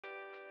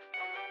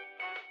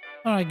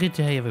Alright, good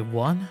day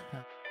everyone.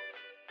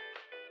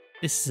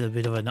 This is a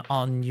bit of an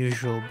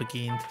unusual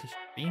begin to the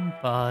stream,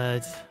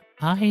 but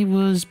I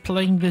was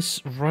playing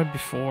this right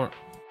before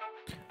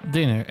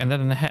dinner, and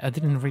then I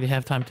didn't really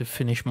have time to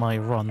finish my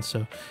run,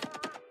 so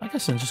I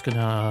guess I'm just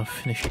gonna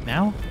finish it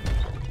now.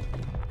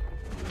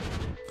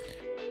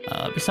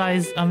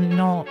 Besides, I'm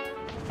not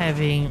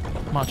having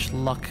much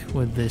luck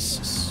with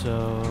this,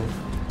 so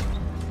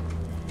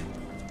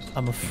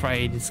I'm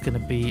afraid it's gonna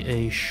be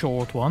a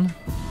short one.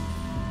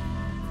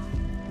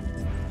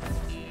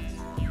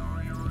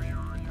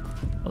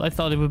 Well, I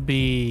thought it would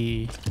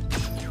be the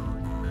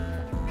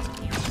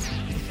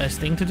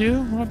best thing to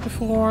do right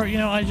before, you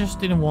know, I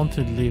just didn't want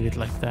to leave it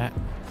like that.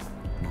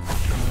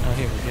 Oh,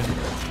 here we go.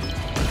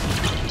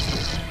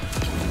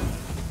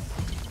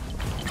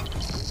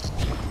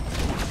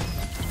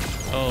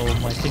 Oh,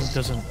 my thing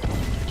doesn't...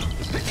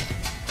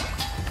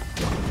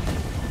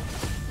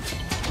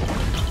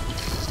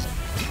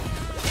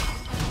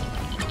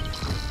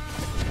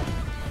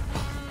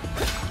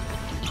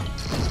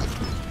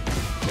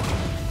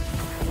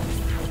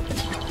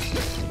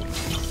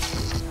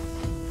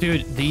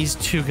 Dude, these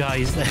two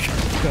guys, they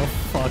go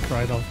fuck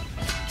right off.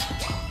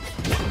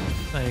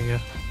 There you go.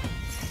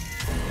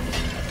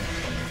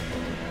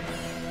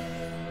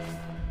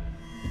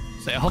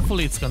 So yeah,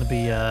 hopefully it's gonna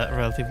be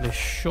relatively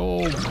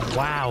short.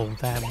 Wow,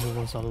 that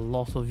was a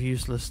lot of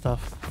useless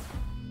stuff.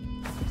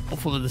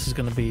 Hopefully this is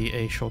gonna be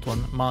a short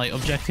one. My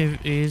objective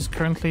is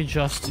currently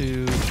just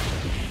to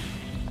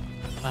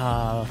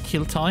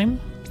kill time,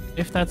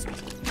 if that's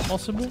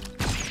possible.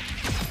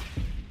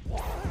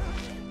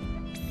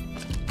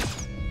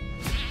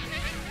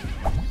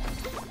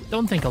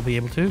 Don't think I'll be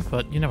able to,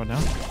 but you never know.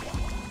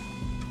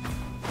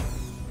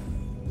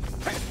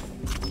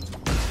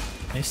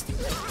 Missed.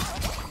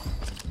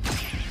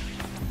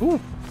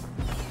 Ooh.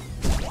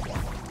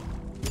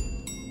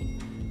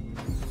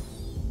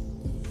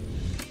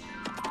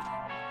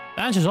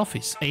 Manager's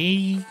office.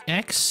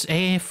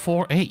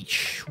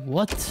 AXA4H.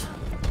 What?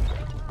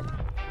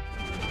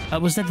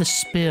 Was that the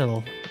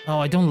spill? Oh,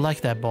 I don't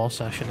like that boss,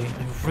 actually.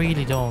 I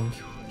really don't.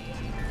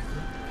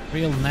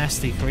 Real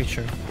nasty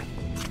creature.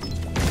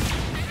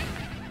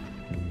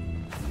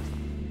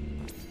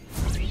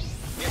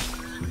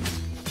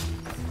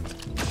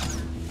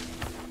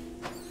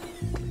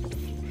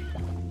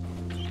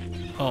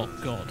 Oh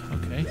god,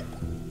 okay.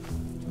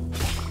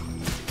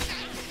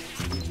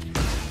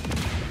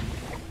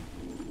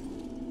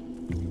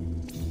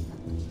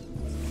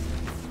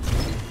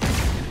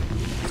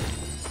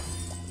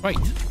 Right.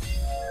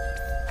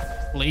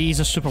 Please,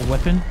 a super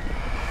weapon.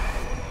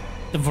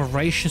 The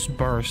Voracious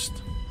Burst.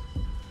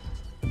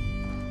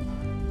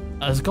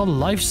 It's got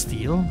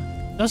lifesteal.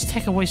 Does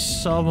take away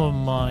some of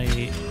my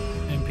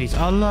MPs.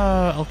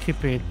 I'll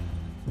keep it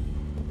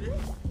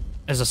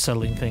as a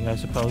selling thing, I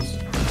suppose.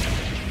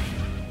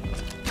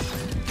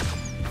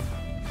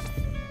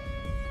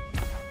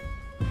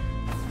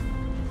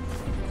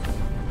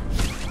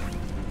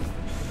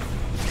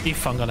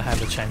 If I'm gonna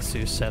have a chance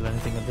to sell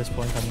anything at this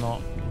point, I'm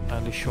not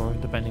entirely sure,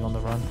 depending on the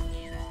run.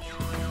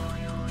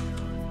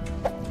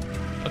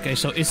 Okay,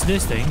 so it's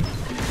this thing.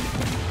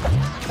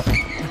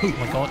 Oh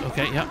my god,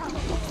 okay, yeah.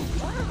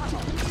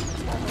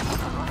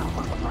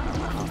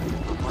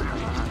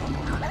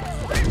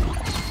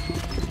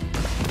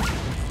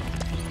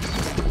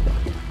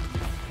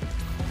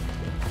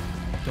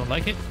 Don't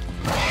like it?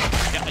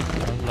 Yeah, I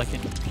don't like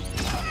it.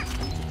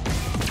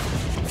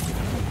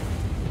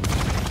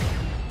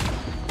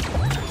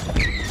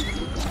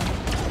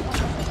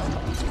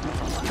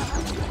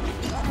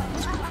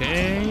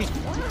 Okay.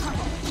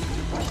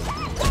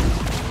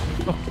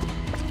 Oh.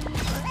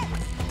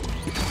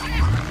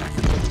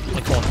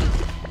 My god.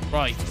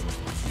 Right.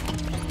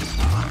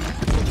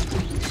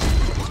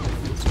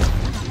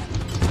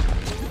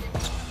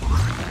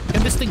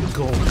 Can this thing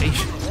go away?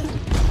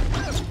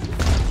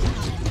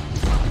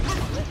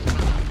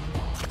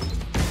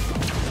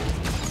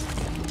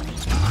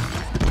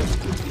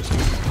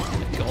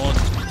 God.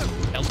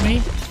 Help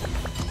me?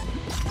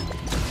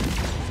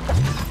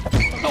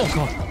 Oh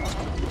god.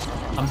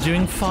 I'm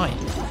doing fine,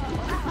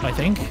 I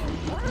think.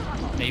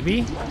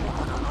 Maybe.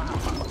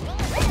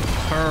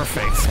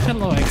 Perfect.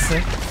 Hello,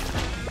 Exit.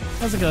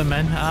 How's it going,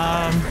 man?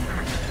 I'm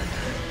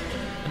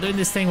doing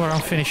this thing where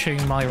I'm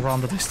finishing my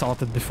run that I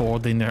started before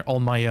dinner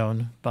on my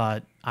own,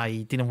 but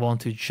I didn't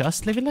want to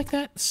just leave it like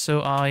that, so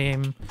I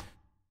am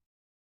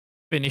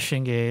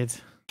finishing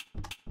it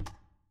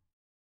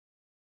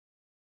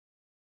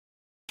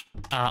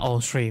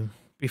on stream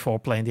before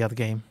playing the other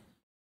game.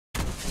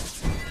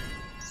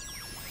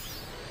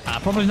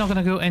 Probably not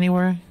gonna go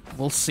anywhere.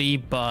 We'll see,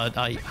 but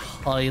I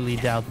highly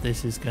doubt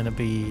this is gonna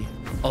be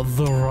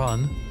the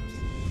run.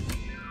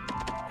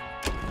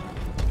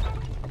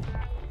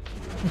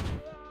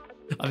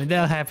 I mean,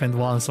 that happened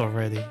once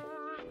already.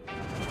 So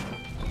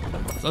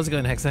how's it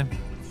going, Hexam?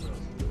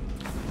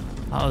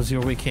 How's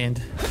your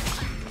weekend?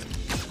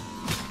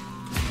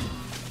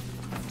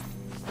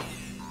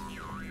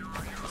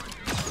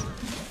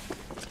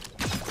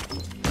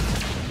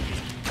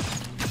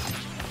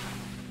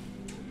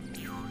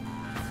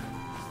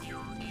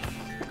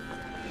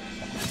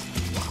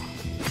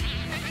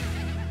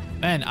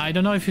 Man, I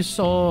don't know if you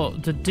saw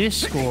the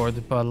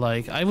Discord, but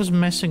like I was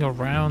messing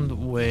around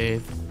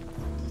with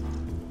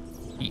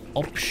the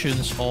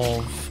options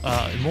of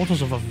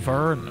Immortals of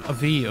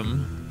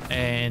Avium,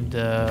 and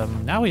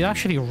now it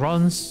actually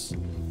runs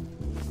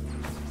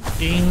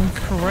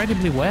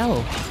incredibly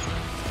well.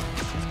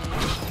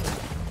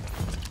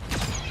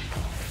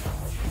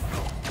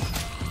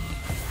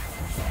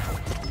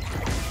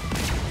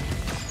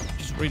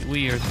 It's really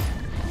weird.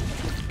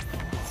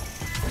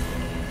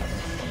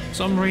 For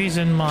some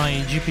reason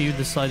my GPU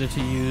decided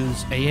to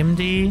use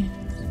AMD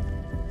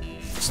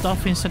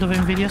stuff instead of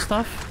Nvidia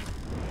stuff.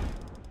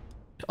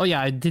 Oh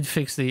yeah, I did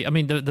fix the... I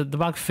mean, the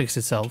bug fixed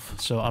itself,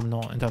 so I'm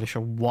not entirely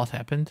sure what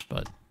happened,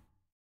 but...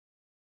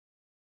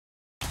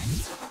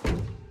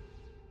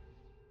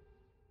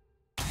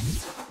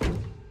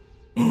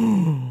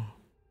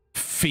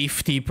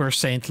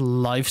 50%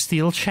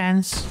 lifesteal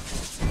chance?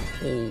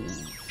 Oh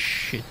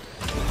shit.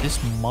 This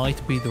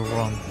might be the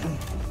run.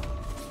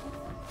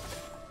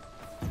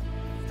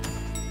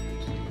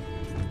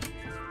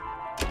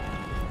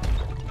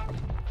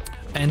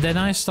 And then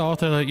I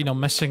started, you know,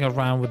 messing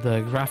around with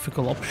the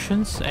graphical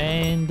options,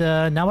 and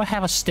now I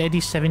have a steady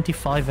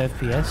 75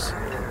 FPS.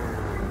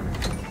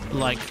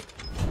 Like,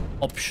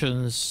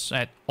 options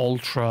at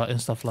Ultra and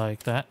stuff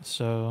like that,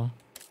 so...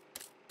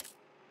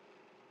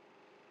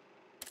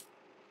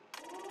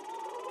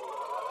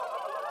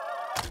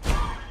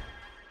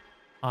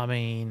 I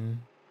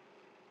mean...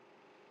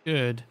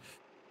 Good.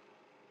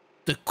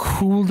 The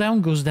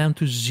cooldown goes down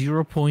to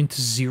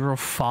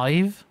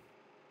 0.05?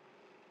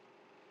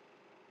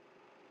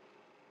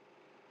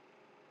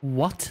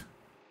 What?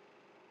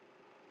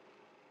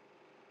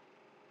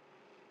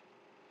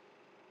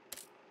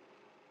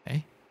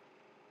 Okay.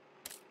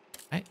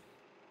 Okay.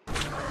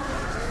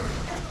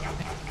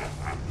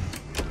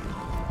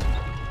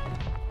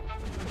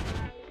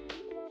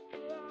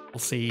 We'll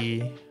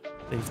see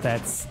if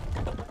that's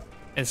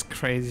as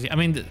crazy. I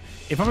mean,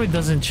 it probably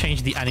doesn't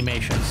change the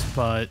animations,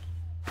 but,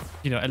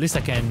 you know, at least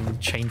I can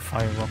chain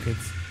fire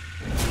rockets.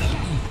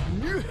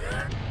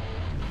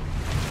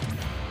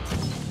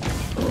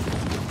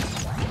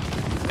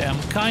 I'm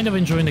kind of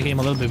enjoying the game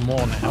a little bit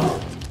more now.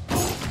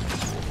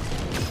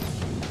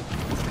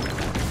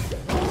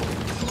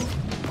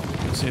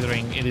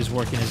 Considering it is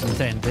working as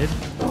intended.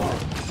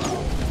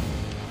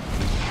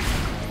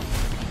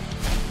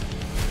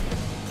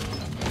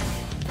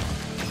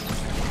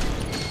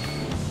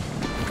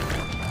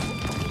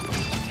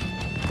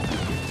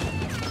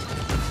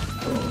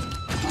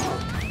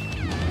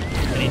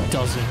 And it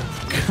doesn't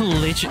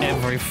glitch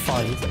every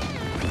fight.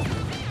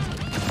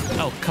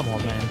 Oh, come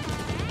on, man.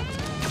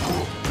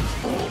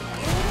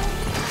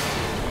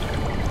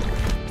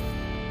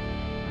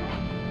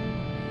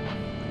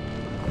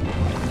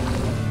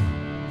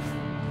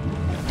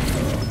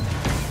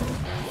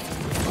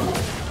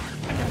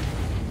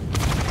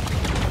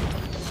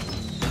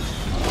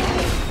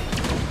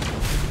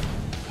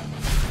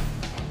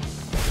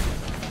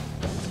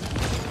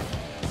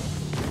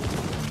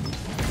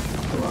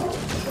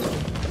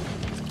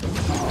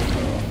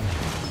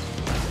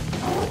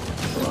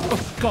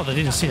 God, I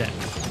didn't see that.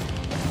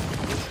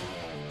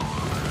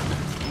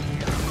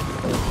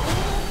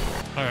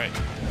 Alright.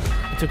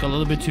 I took a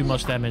little bit too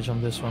much damage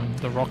on this one.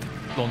 The rocket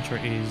launcher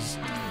is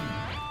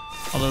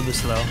a little bit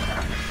slow.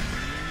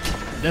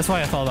 That's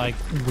why I thought I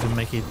wouldn't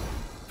make it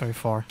very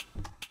far.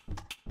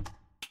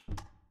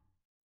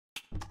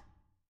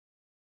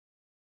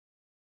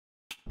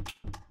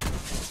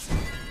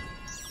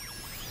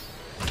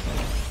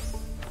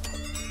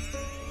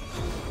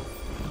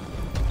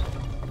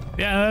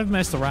 Yeah, I've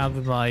messed around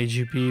with my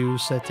GPU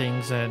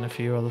settings and a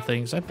few other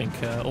things. I think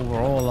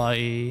overall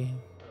I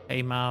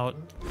came out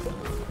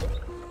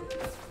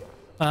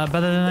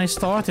better than I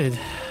started.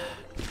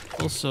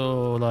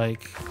 Also,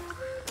 like...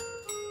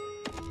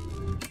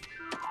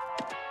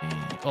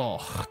 Oh,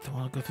 I don't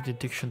want to go to the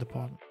addiction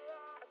department.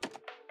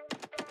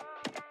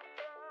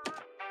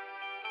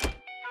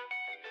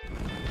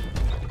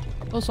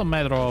 Also a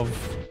matter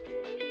of...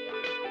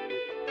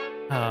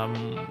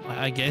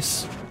 I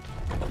guess...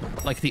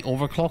 Like, the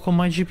overclock on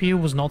my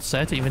GPU was not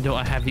set, even though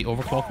I have the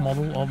overclock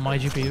model of my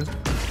GPU.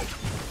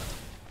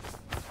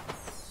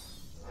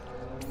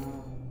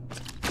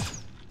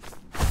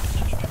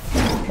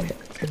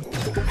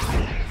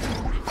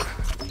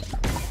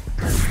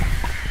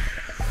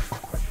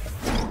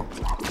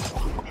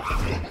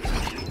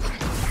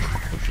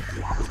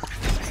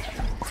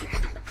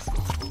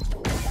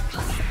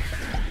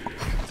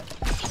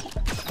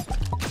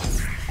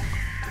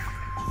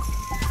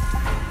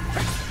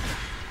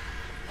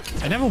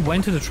 I never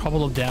went to the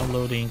trouble of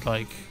downloading,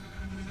 like,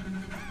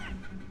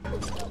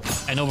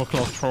 an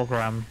overclocked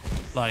program,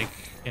 like,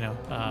 you know,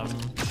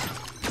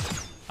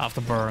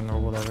 Afterburn or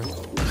whatever.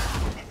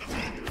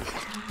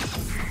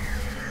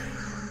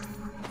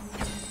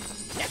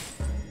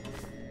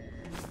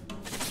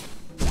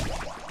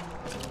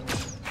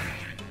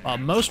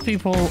 Most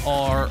people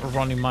are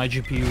running my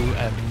GPU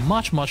at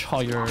much, much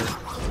higher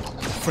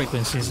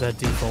frequencies than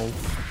default.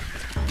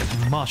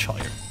 Much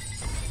higher.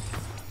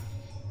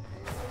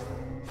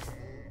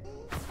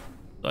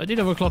 So I did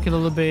overclock it a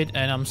little bit,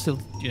 and I'm still,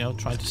 you know,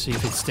 trying to see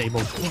if it's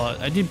stable. But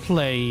I did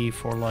play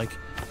for like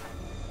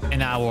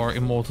an hour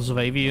Immortals of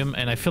Avium,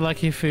 and I feel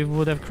like if it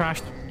would have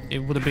crashed, it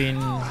would have been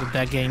with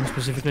that game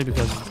specifically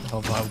because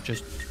of how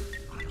just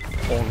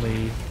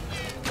poorly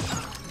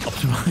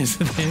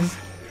optimized it is.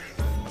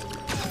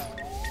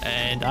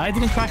 And I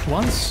didn't crash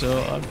once,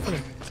 so I'm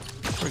feeling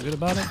pretty good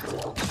about it.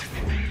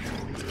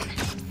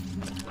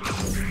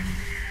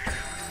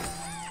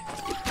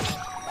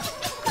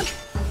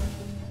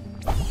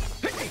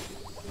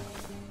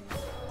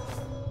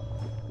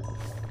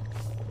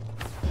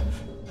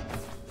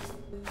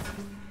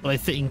 But I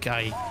think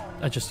I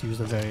just used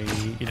a very,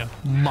 you know,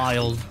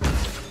 mild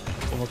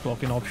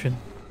overclocking option.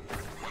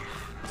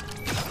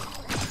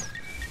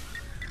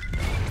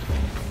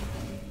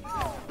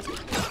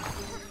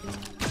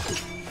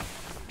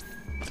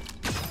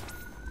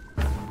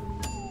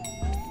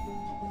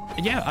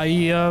 Yeah,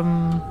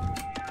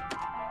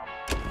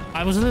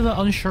 I was a little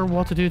unsure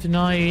what to do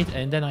tonight,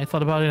 and then I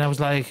thought about it and I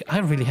was like, I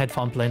really had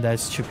fun playing that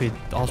stupid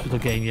hospital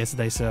game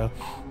yesterday, so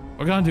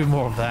we're gonna do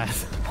more of that.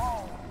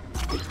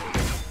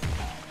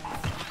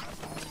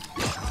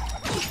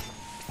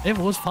 It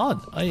was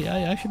fun. I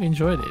actually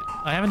enjoyed it.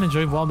 I haven't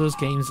enjoyed one of those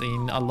games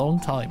in a long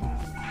time,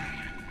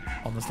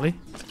 honestly.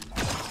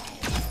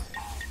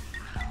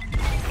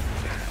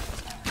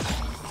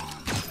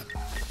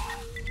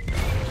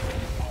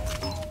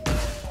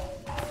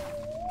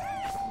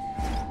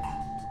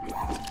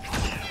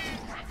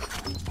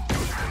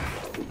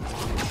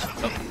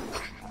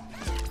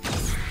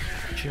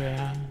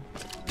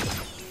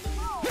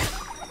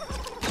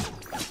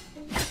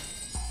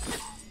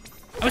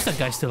 How is that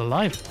guy still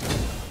alive?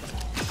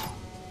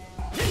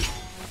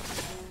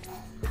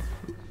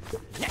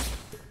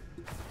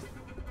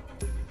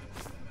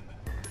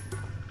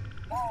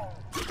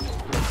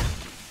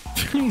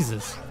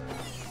 Jesus.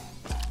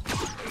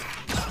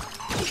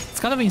 It's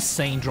kind of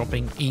insane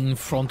dropping in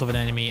front of an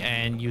enemy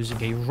and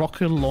using a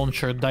rocket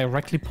launcher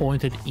directly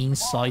pointed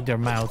inside their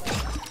mouth.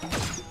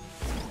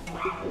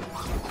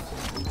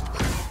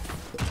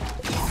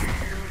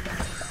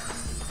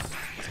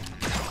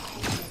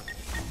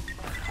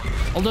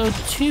 Although,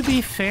 to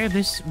be fair,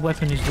 this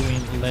weapon is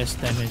doing less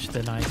damage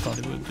than I thought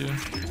it would do.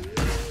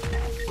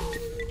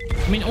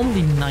 I mean,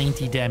 only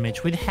 90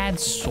 damage. We'd had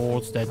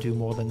swords that do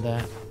more than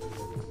that.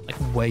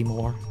 Like, way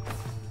more.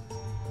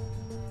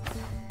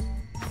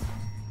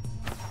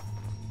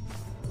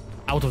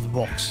 Out of the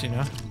box, you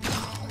know?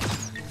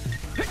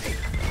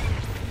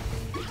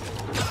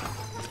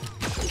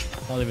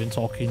 Not even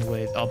talking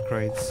with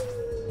upgrades.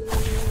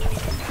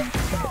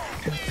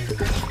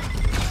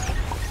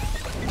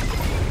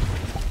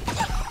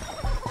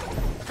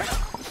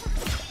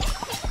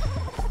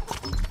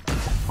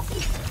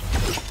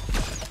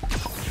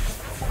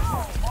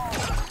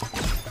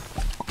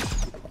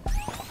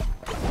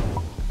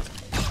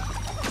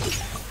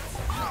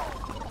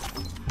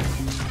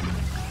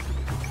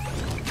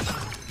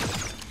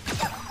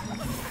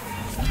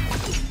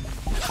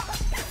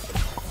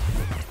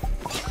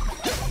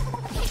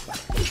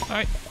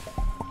 Alright.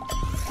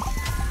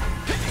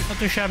 Not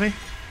too shabby.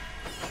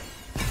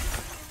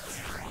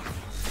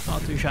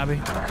 Not too shabby.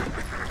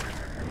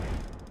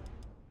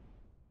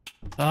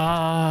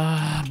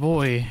 Ah,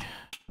 boy.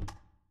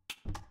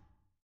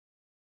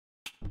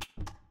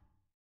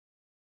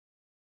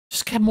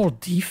 Just get more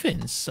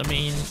defense. I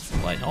mean,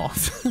 why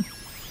not?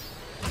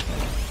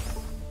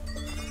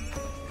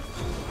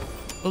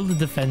 All the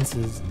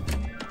defenses.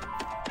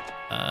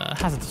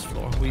 Hazardous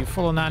floor. We're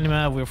full on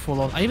anima, we're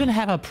full on... I even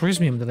have a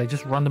prismium that I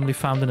just randomly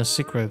found in a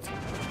secret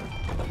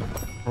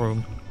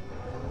room.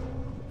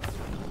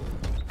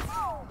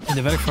 In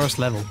the very first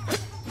level.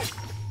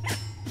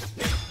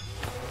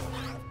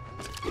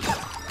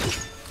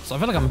 So I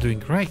feel like I'm doing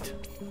great.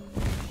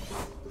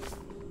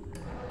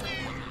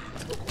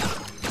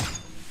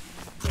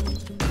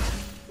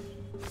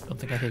 Don't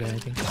think I hit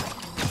anything.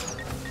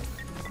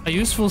 A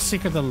useful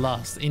secret at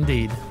last,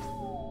 indeed.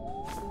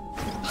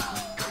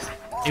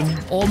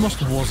 It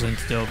almost wasn't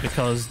though,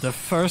 because the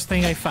first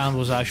thing I found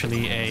was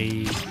actually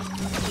a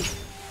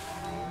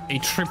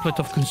triplet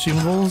of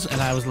consumables, and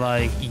I was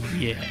like,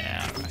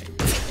 yeah, right.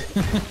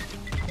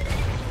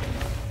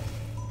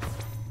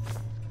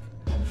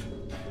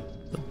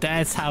 So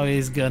that's how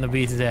it's gonna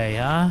be today,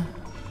 huh?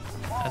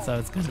 That's how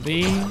it's gonna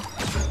be.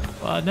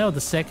 But no,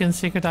 the second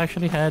secret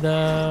actually had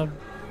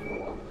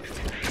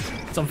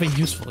something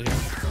useful, yeah.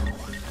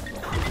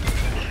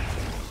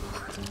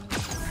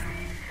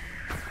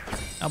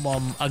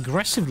 I'm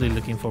aggressively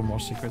looking for more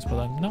secrets, but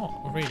I'm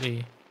not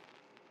really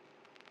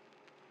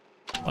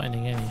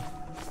finding any.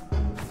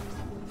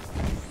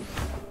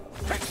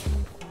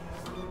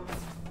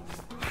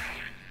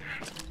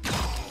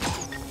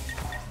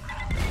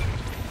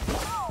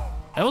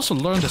 I also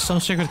learned that some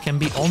secrets can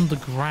be on the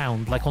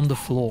ground, like on the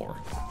floor.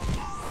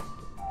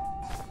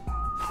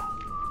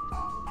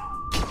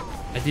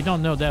 I did not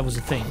know that was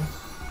a thing.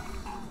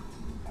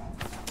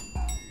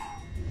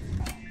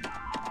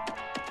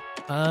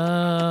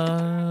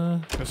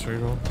 Let's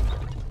reroll.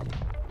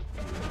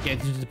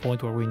 Getting to the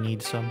point where we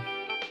need some.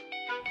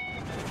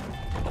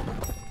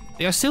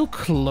 They are still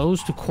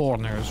close to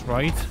corners,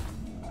 right?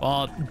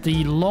 But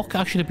the lock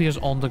actually appears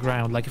on the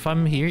ground. Like if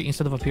I'm here,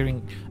 instead of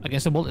appearing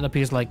against the wall, it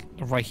appears like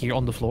right here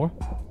on the floor.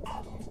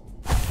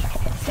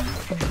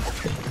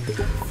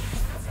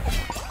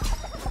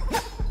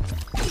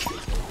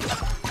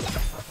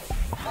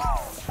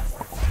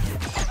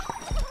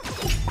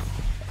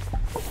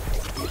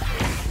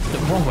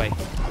 Wrong way.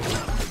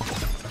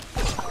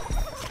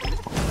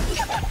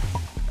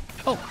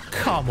 Oh,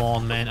 come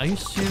on, man. Are you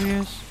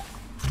serious?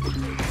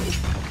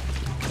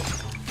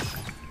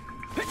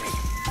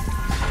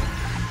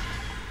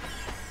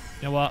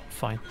 You know what?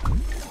 Fine.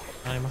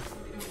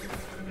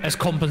 As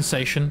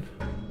compensation.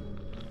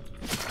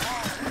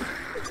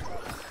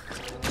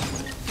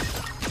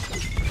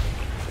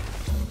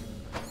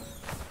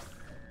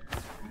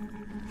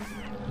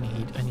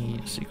 I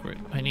need a secret.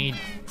 I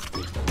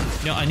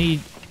need,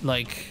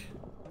 like...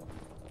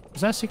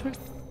 Is that a secret?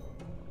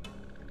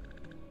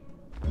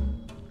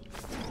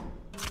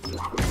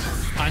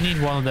 I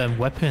need one of them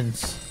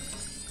weapons.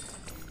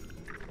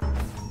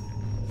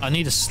 I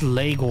need a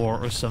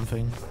Slagor or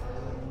something.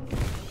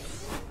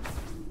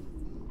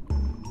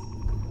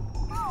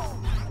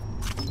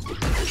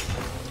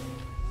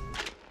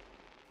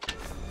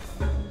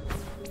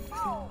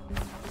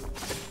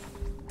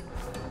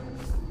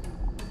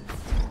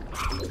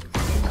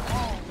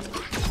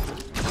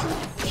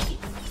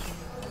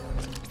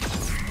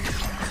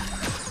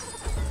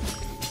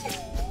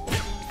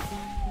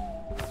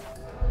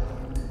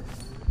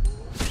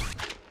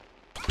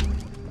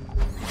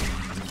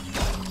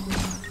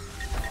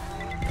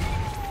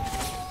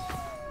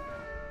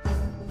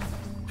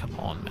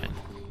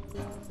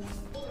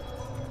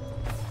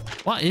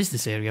 What is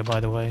this area, by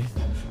the way?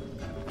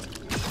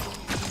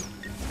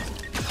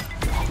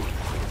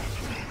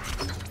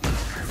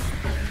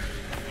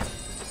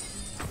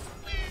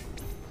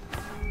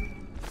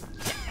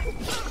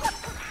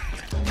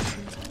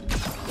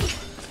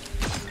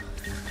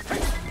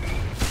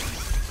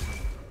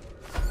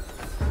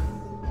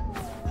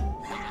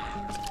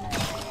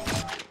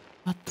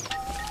 What?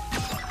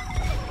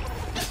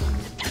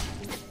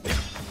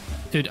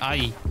 Dude,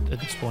 I, at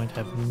this point,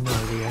 have no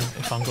idea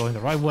if I'm going the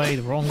right way,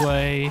 the wrong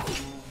way.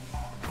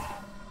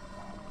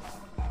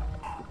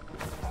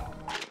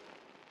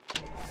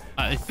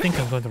 I think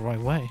I'm going the right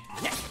way.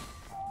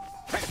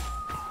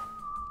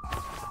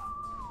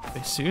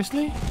 Wait,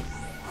 seriously?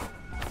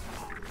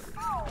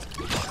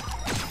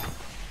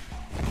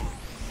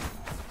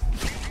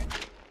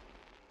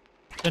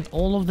 And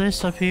all of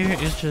this up here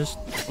is just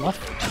fluff?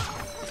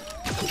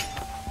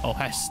 Oh,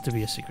 has to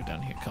be a secret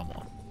down here, come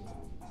on.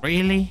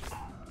 Really?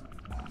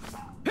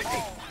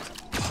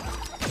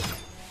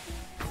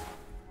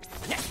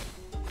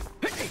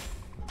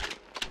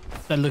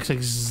 That looks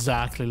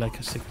exactly like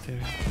a secret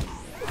area.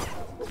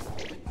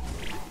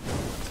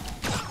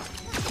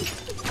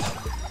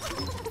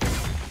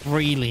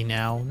 Really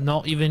now?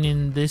 Not even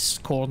in this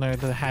corner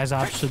that has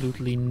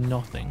absolutely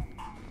nothing.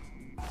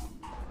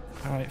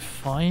 Alright,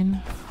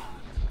 fine.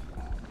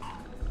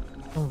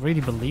 I don't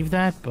really believe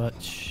that, but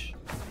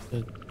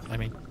I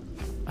mean,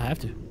 I have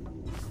to.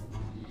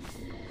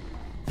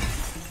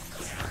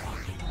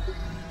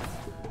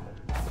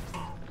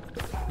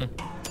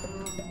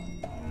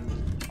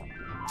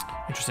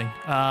 Interesting.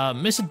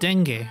 Miss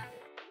Dengue.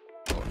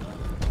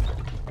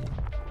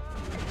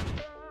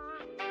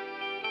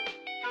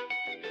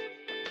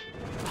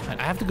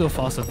 I have to go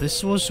faster.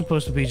 This was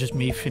supposed to be just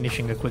me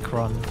finishing a quick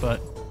run,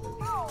 but...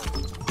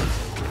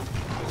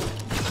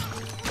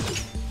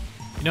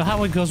 You know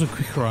how it goes with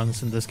quick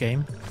runs in this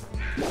game?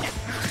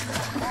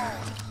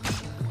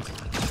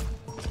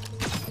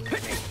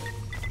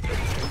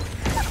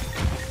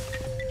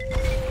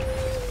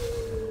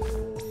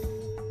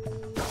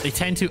 They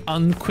tend to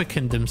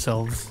unquicken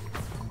themselves.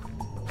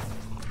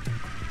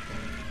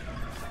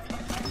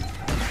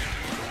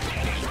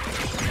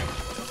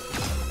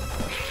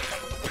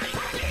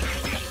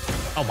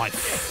 Oh my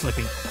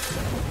flipping.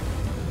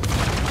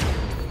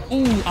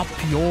 Ooh, up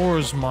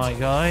yours, my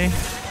guy.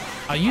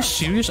 Are you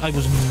serious? I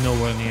was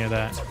nowhere near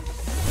that.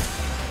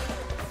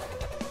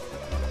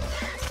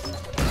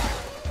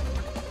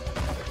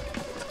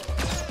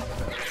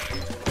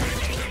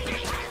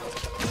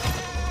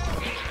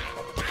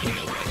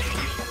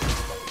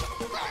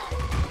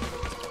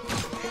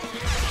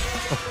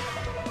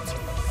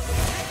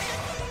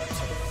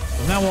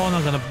 From now on,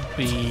 I'm gonna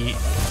be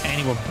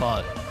anywhere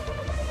but.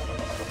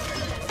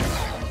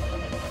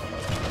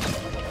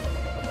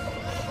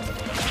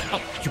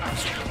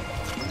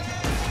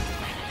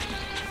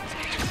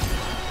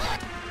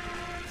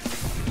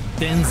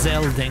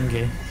 Denzel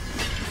Dengue.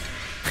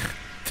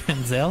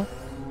 Denzel?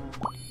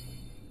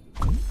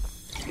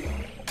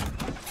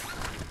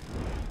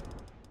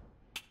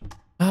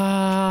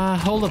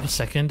 Hold up a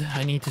second.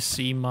 I need to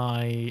see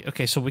my...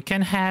 Okay, so we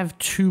can have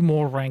 2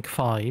 more rank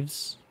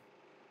 5s.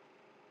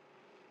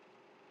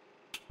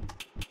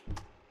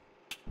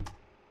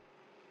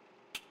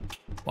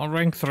 One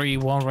rank 3,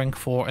 1 rank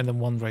 4, and then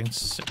 1 rank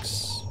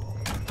 6.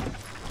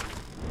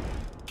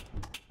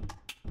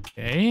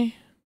 Okay.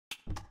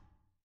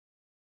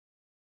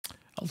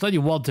 I'll tell you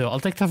what though,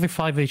 I'll take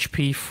 35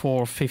 HP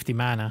for 50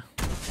 mana.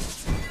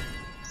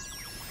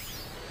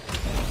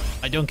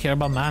 I don't care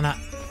about mana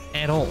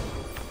at all.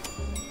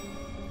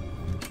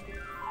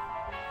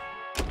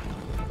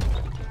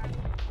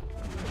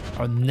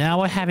 Oh,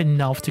 now I have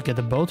enough to get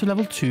the bow to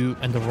level 2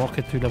 and the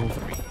rocket to level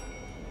 3.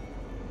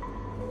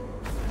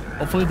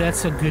 Hopefully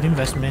that's a good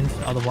investment,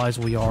 otherwise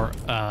we are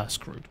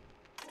screwed.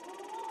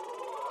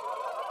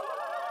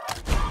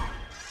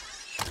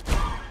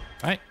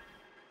 Right.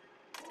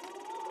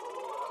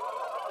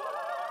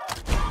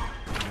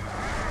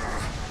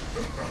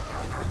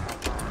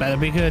 Better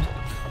be good.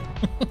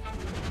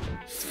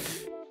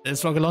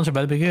 This rocket launcher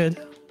better be good.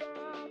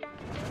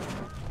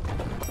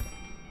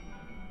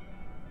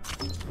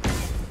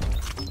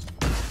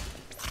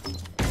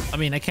 I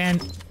mean, I can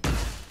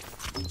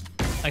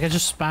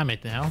just spam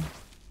it now.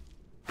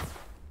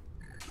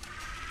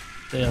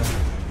 There.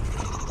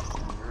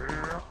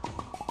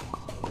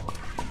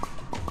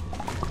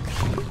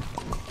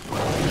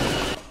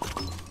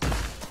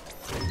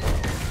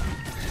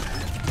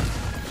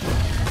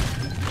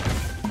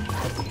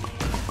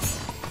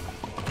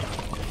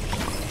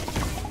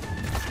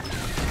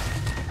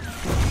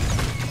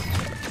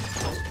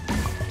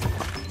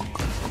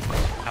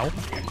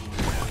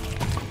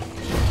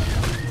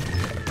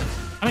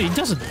 I mean, it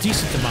does a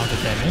decent amount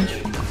of damage.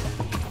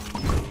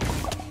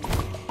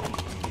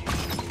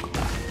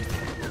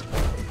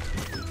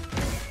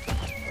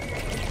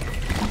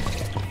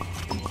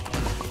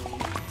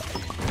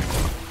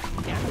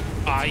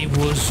 I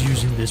was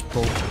using this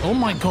bull. Oh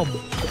my god.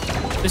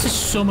 This is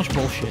so much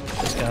bullshit,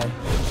 this guy.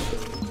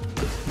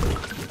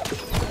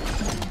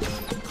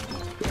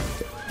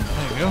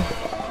 There we go.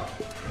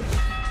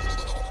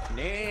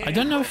 I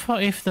don't know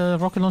if the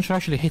rocket launcher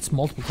actually hits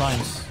multiple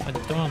times. I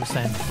don't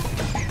understand.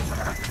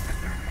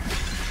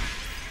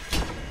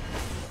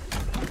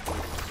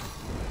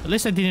 At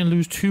least I didn't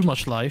lose too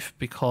much life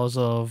because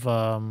of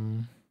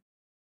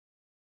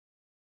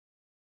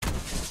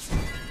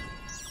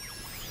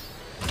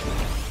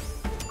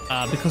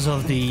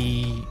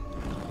the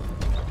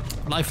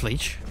life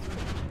leech.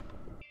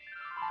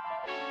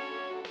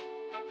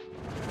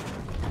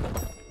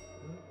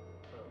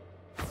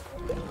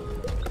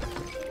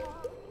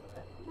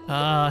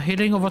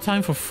 Healing over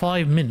time for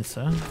 5 minutes,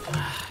 huh?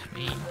 I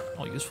mean,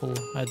 not useful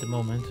at the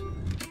moment.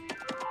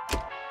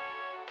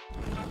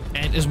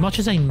 And as much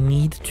as I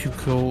need to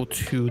go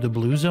to the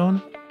blue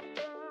zone,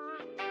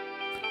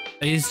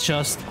 it's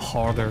just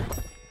harder.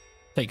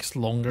 Takes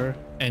longer,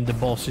 and the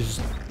boss is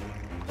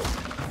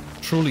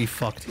truly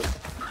fucked.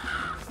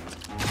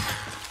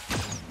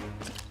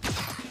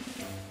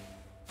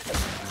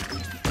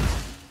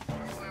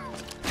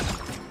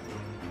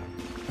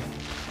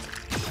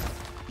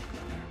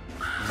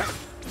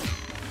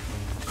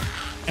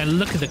 And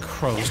look at the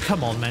crows.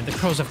 Come on, man. The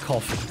crows have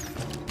coffee.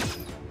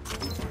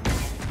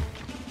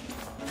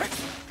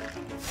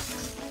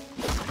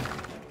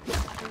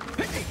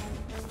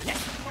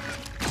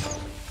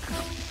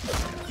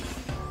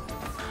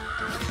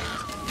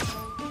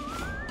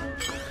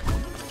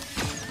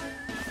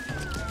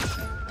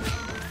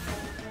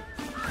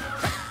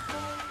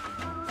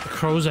 The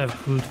crows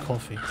have good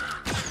coffee.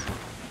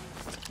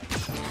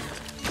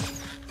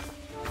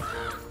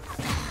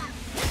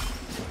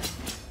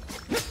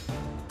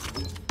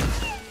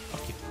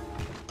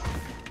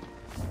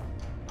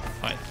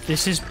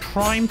 This is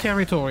prime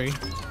territory.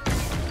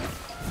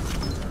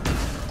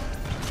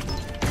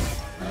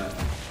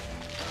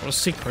 Or a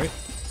secret.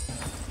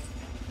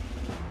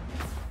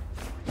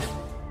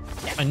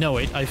 I know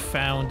it. I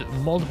found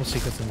multiple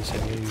secrets in this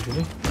area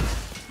usually.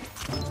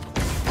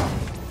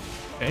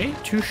 Okay,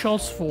 2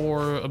 shots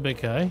for a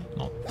big guy.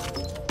 Not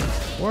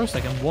worse. I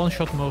can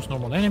one-shot most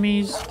normal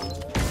enemies.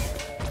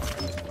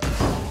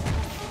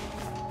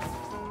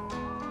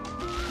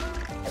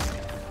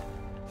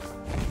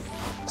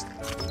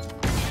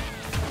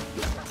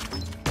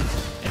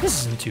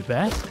 This isn't too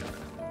bad.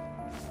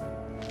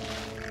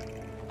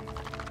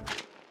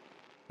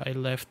 I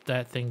left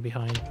that thing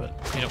behind, but,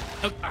 you know...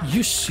 Oh, are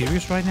you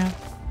serious right now?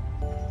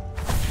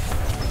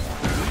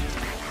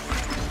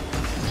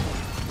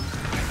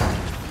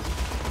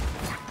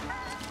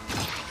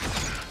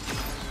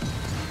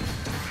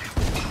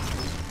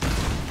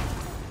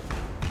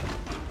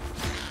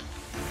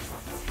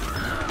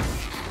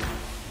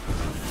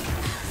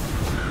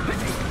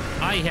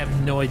 I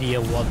have no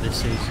idea what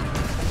this is.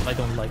 I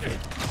don't like it.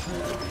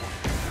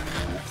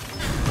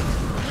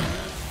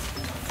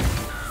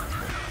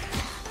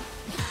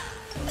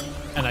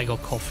 And I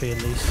got coffee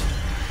at least.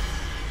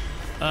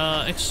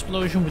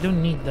 Explosion, we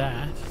don't need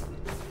that.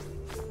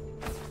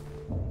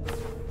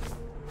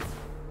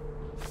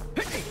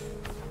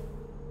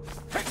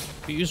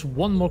 We use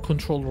one more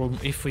control room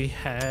if we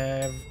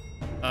have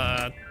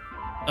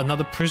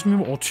another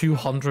prism or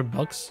 200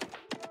 bucks.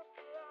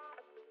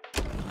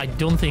 I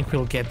don't think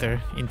we'll get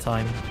there in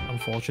time,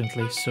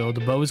 unfortunately. So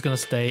the bow is gonna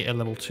stay at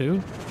level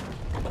 2.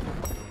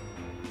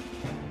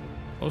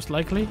 Most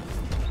likely.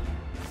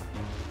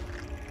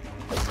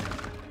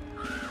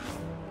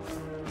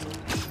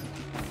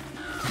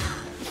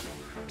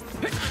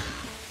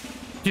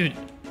 Dude,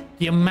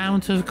 the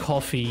amount of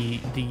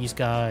coffee these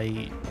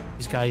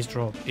guys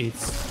drop,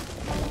 it's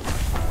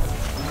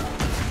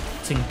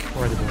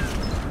incredible.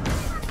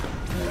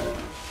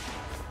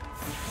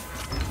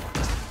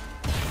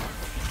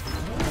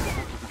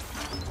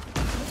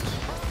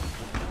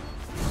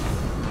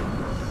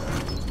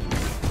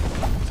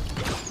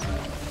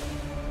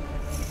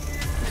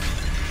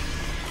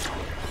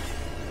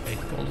 Okay,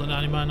 golden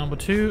anima number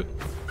 2.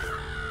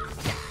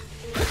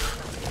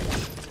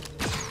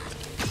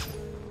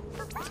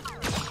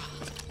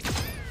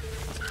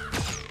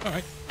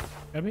 Alright,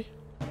 maybe.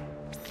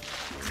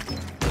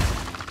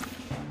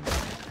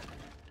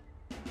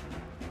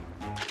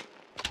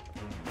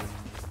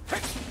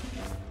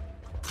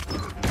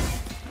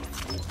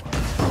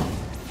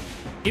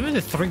 Even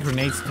the 3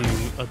 grenades do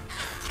a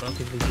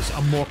relatively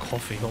decent, more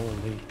coffee,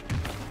 holy.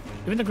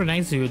 Even the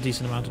grenades do a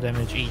decent amount of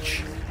damage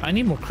each. I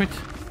need more crit.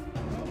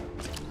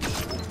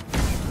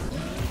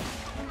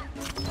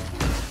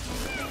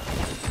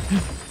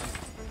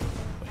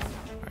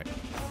 Alright.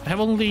 I have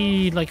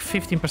only like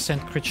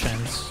 15% crit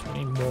chance. I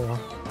need more.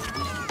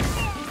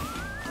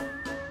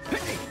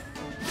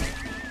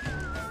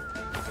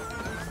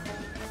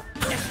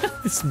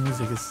 This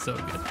music is so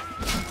good.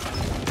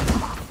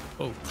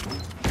 Oh.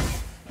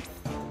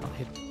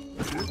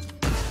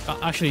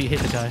 Actually hit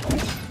the guy.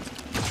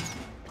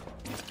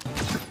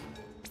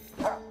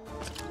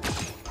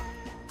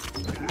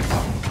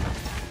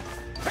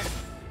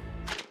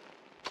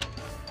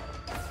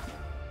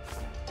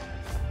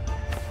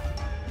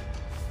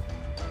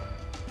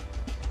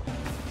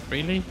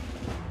 Really?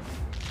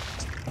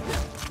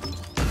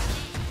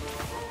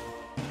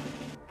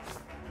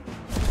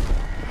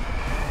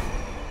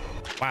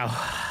 Wow.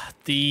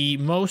 The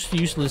most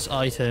useless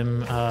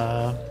item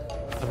I've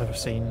ever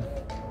seen.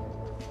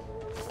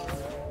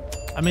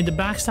 I mean, the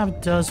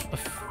backstab does a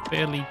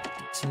fairly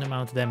decent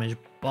amount of damage,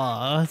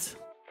 but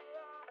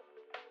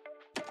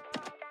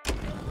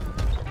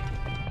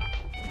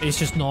it's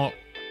just not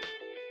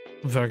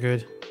very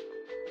good.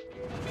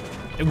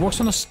 It works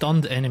on a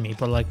stunned enemy,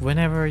 but like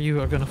whenever you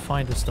are gonna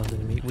find a stunned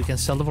enemy, we can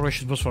sell the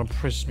voracious boost for a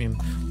premium.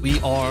 We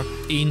are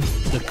in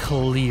the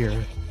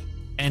clear,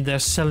 and they're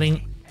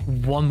selling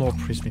one more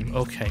premium.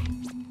 Okay,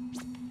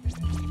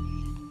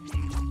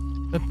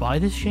 should I buy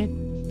this shit?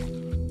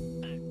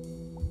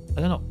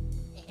 I don't know.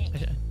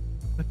 Should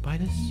I buy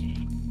this?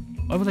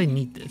 Why would I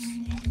need this?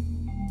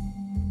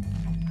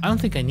 I don't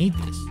think I need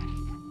this.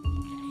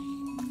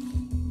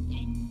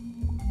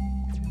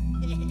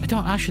 I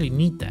don't actually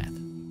need that.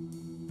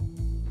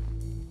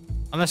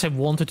 Unless I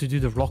wanted to do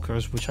the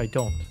rockers, which I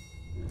don't.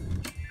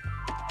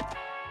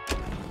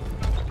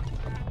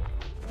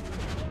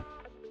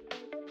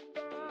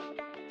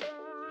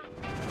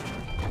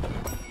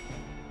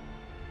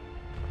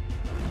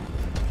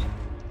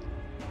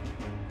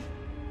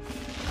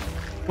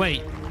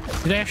 Wait,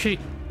 did I actually...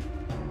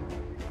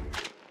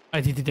 I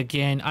did it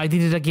again. I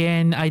did it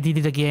again. I did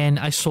it again.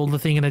 I sold the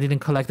thing and I didn't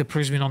collect the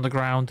prism on the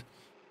ground.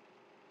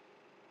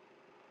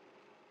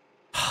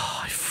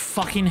 I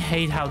fucking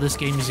hate how this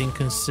game is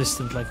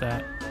inconsistent like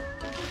that.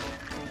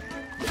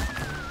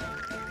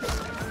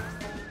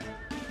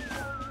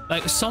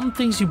 Like, some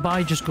things you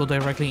buy just go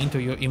directly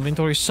into your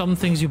inventory. Some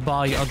things you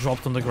buy are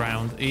dropped on the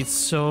ground. It's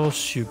so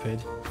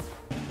stupid.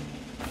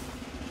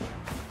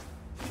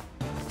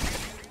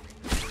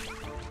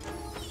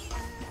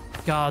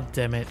 God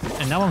damn it.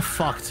 And now I'm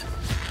fucked.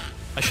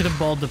 I should have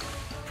bought the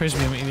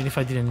prism even if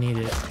I didn't need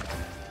it.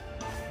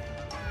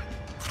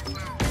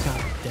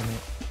 God damn it.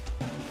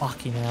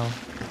 Fucking hell.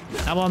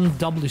 Now I'm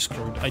doubly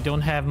screwed. I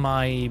don't have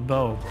my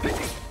bow.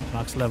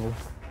 Max level.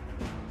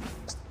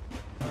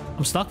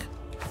 I'm stuck.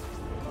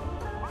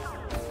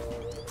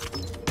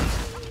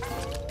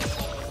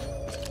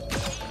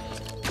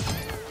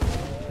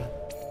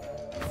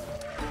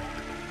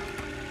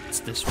 It's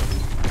this one.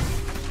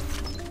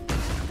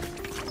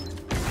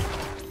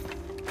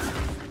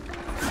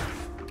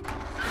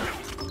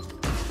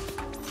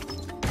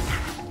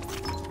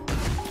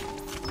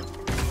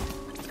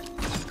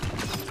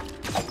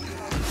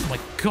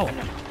 God.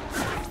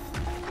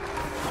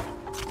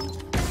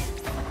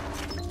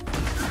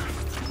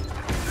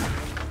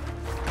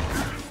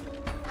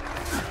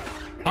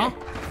 Huh?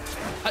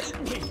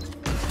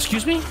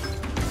 Excuse me?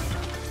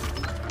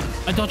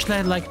 I dodged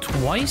that like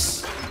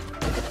twice?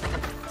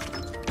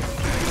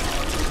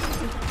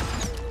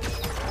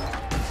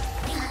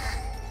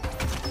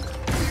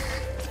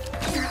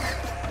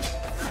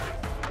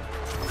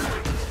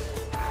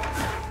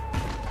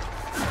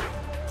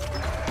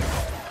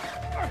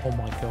 Oh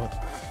my god.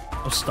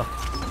 I'm stuck.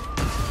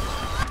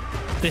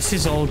 This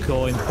is all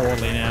going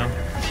poorly now.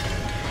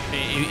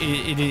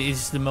 It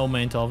is the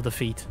moment of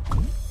defeat.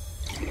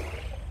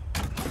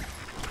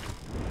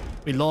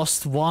 We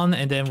lost one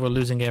and then we're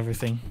losing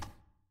everything.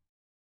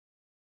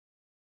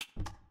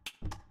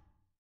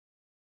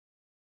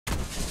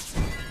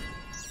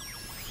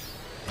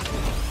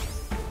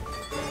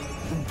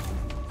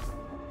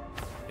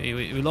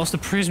 We lost the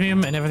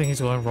prismium and everything is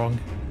going wrong.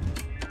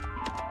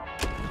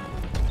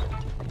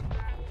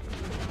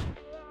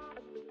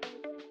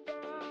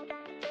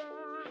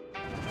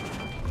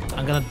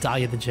 I'm gonna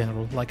die at the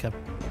general, like a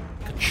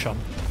chump.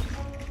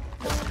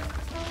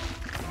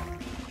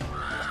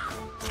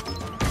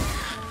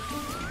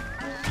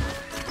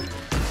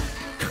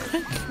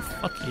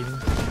 Fuck you.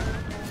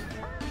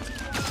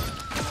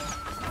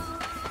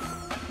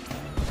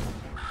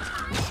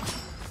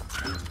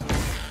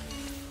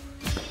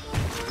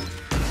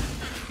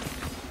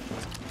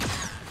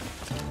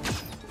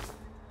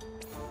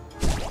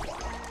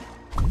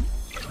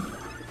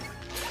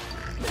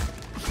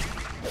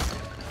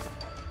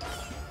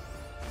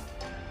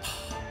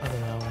 I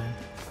don't know, man.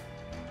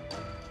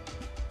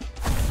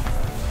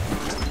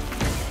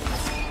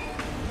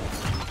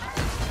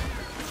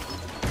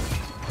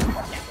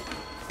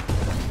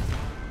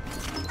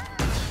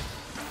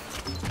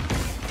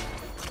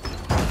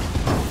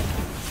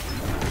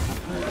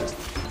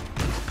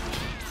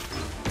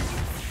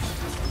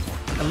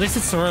 At least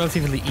it's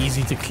relatively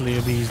easy to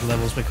clear these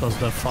levels because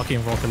the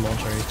fucking rocket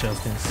launcher is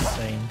just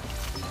insane.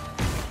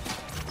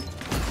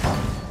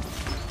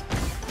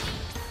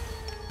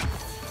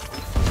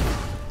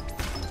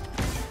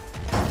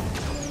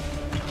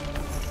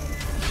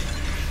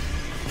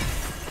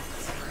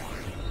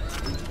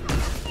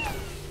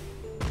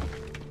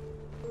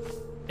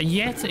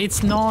 Yet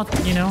it's not,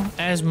 you know,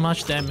 as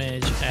much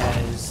damage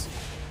as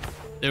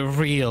the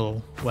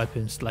real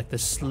weapons like the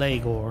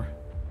Slagor.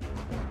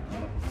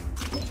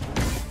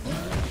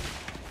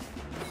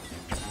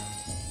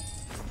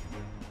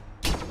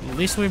 At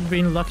least we've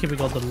been lucky we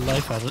got the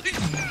life out of it.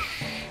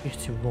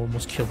 You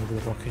almost killed me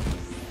with a rocket.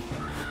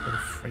 What a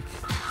freak.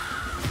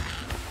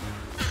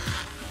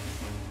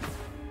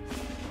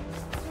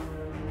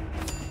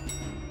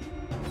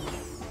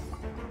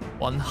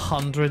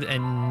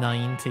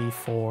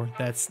 $194.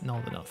 That's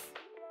not enough.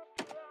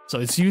 So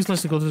it's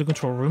useless to go to the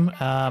control room.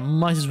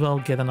 Might as well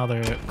get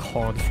another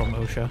card from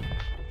OSHA.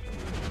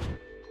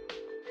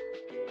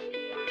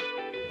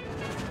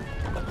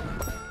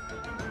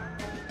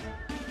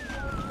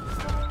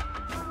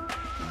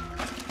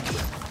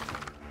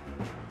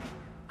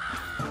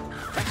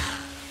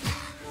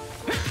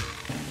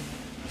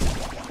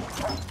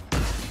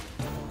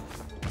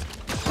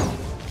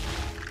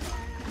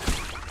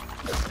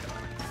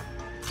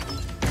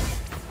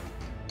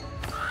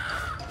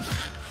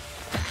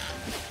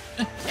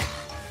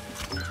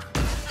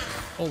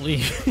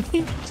 Holy.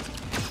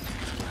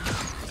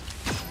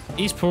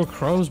 These poor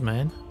crows,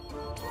 man.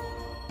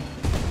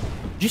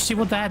 Did you see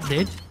what that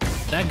did?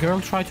 That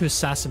girl tried to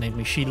assassinate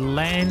me. She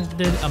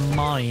landed a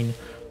mine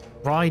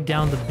right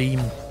down the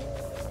beam.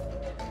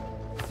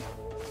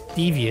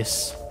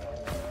 Devious.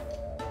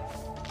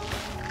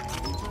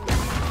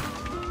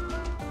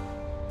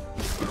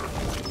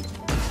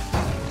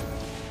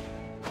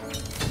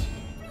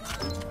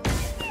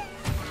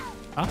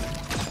 Huh?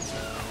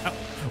 Oh.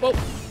 Whoa!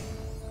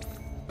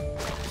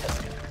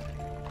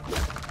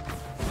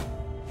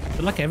 I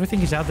feel like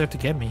everything is out there to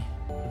get me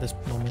at this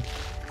moment.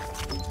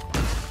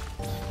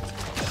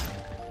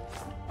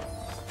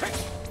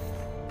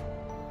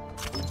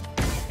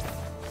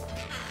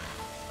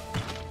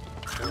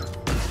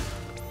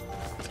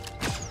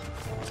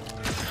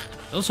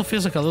 It also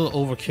feels like a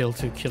little overkill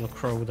to kill a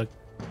crow with a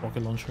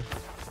rocket launcher.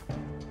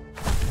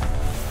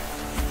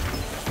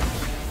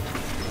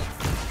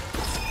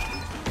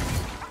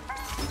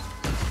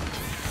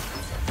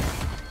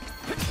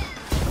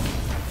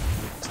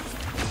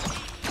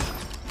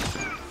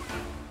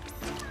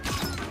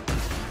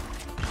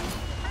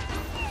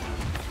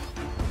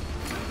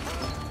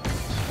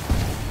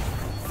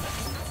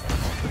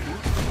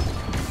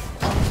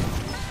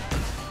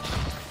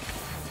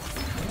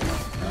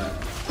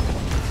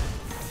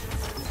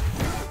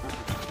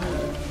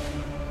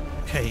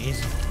 Okay,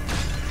 easy.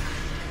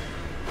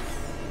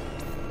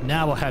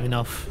 Now I have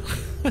enough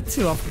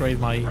to upgrade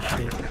my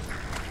shit.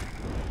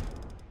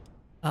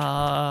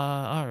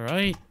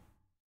 Alright.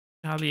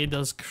 Allier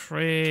does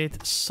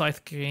crit,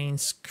 Scythe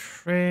gains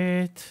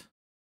crit,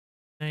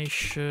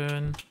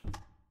 Nation.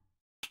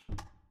 We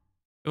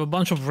have a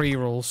bunch of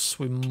rerolls,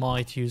 we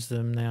might use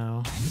them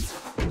now.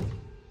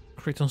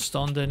 Crit on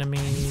stunned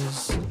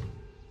enemies.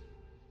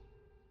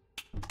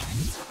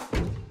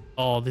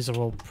 Oh, these are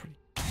all pretty...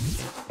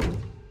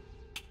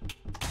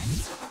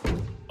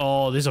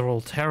 Oh, these are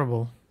all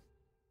terrible.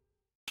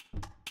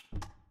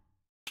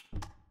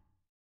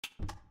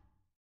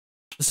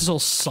 This is all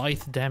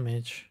scythe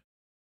damage.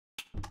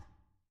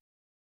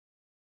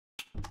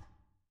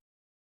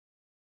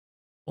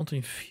 Want to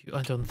infuse?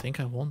 I don't think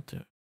I want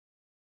to.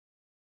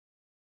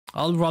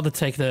 I'll rather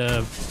take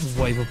the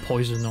wave of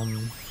poison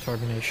on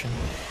termination.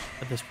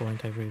 At this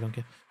point, I really don't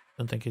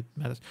think it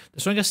matters. The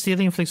Strong as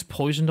Stealing inflicts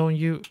poison on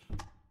you,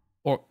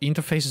 or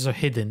interfaces are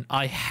hidden.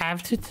 I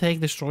have to take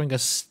the Strong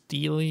as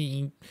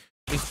Stealing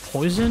with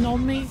poison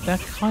on me? That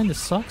kind of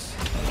sucks.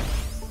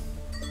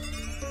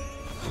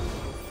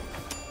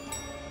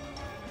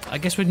 I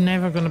guess we're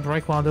never gonna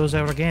break one of those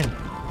out again.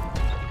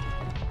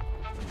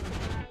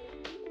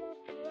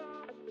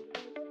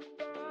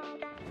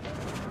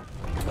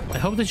 I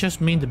hope they just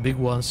mean the big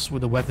ones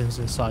with the weapons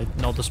inside,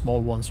 not the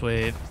small ones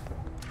with,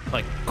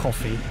 like,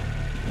 coffee.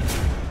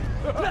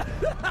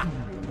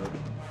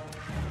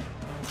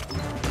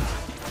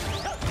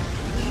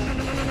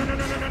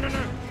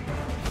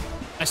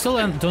 I still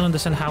don't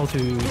understand how to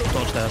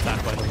dodge that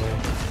attack, by the way.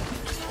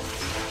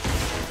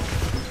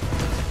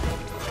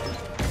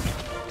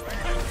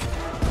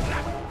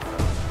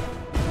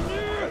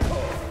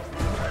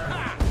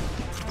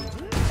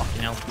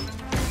 Fucking hell.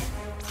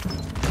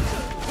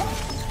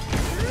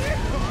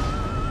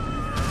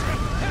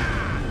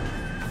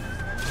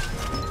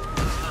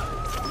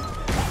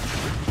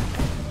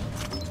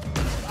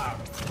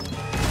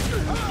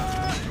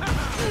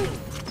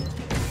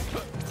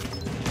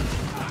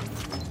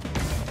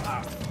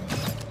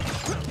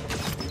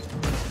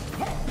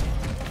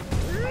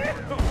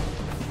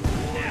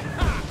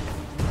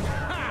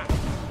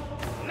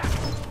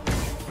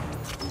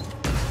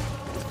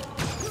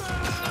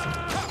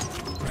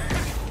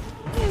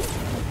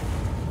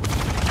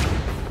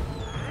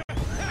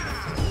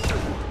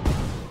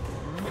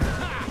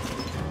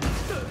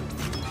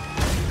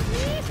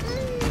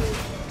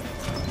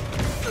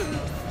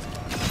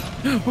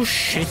 Oh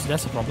shit,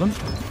 that's a problem.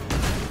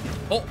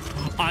 Oh,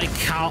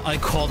 I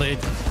caught it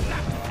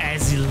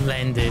as he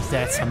landed.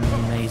 That's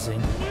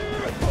amazing.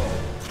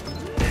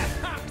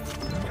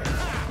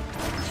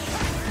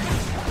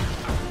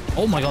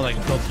 Oh my god, I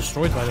got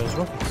destroyed by those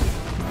rockets.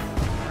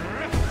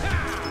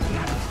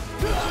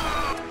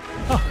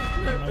 Oh,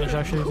 I managed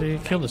actually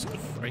to kill this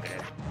freak.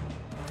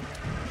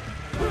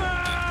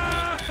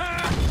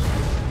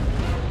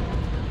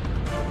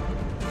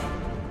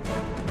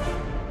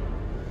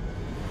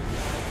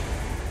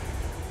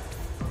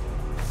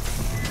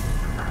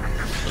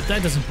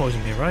 That doesn't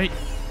poison me, right?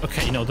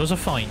 Okay, no, those are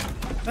fine.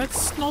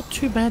 That's not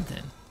too bad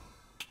then.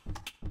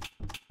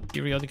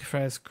 Periodic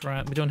effects,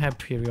 we don't have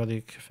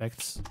periodic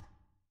effects.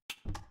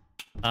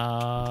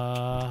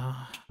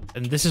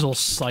 And this is all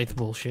sight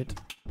bullshit.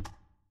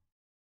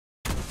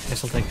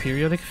 Guess I'll take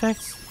periodic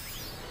effects.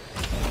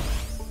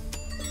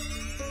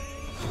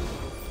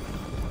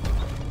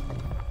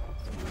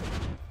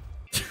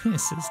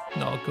 This is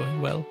not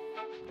going well.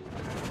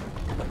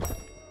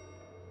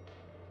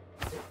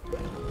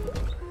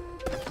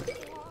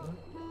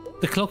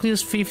 The clock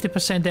deals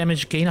 50%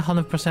 damage, gain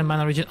 100%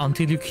 mana regen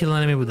until you kill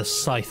an enemy with a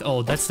scythe.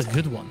 Oh, that's the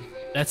good one.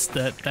 That's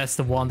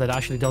the one that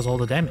actually does all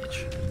the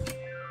damage.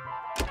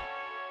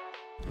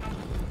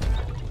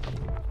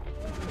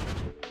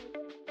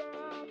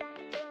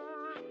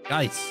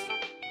 Guys,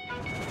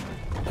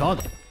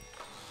 got it.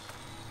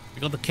 We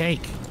got the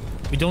cake.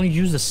 We don't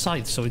use the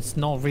scythe, so it's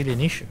not really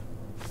an issue.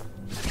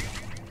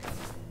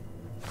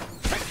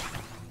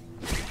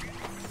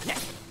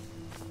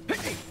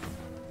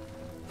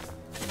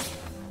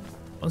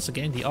 Once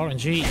again, the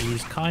RNG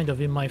is kind of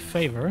in my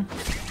favor.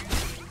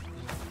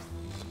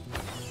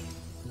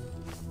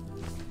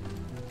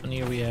 And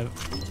here we have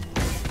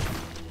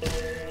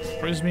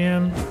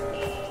Prismium,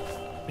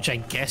 which I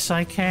guess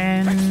I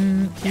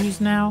can use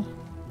now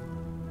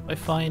if I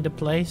find a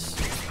place.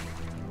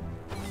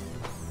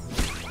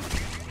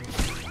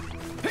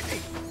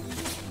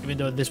 Even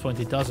though at this point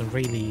it doesn't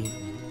really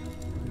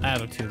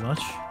matter too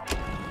much.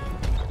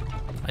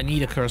 I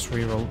need a curse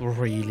reroll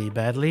really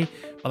badly,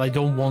 but I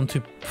don't want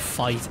to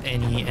fight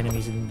any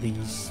enemies in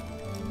this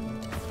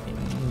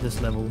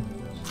level.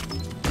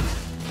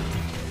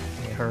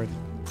 I heard.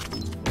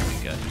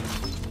 Okay.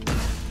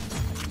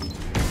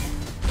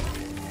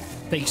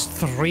 Takes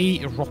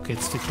 3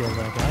 rockets to kill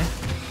that guy.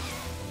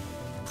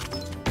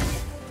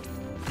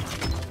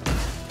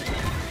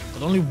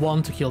 But only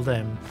 1 to kill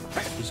them,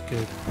 which is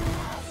good.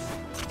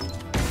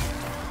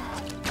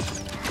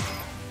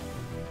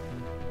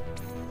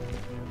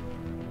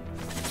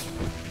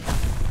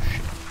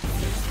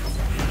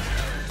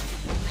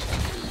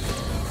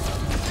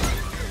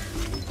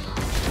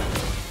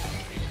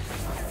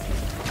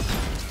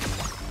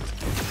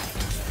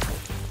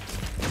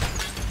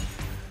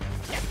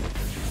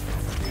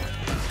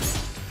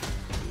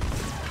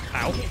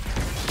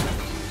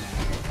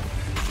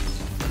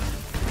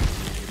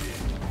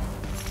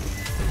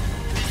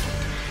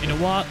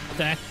 What?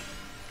 That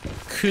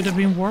could have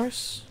been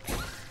worse.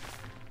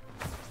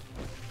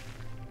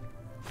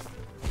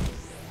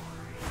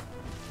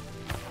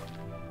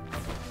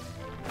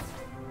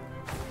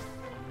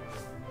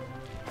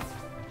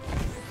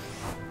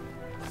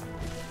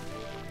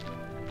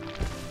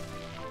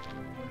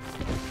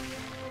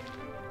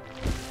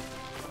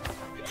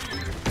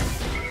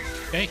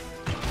 Okay.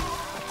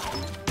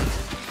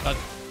 Oh.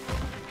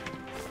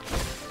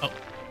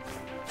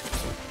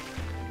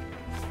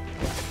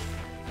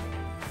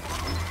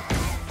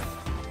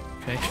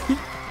 Okay.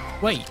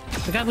 Wait,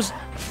 the guy was...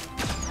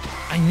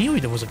 I knew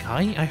there was a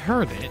guy. I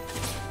heard it.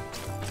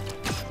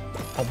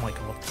 Oh my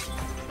god.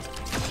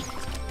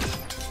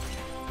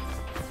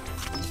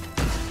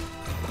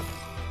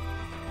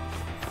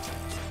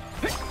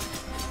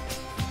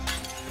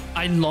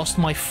 I lost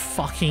my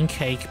fucking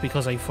cake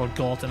because I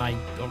forgot and I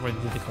already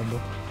did the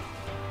combo.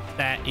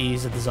 That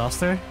is a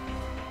disaster.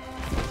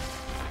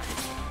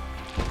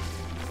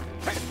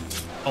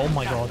 Oh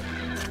my god.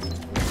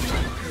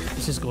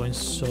 This is going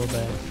so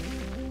bad.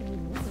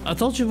 I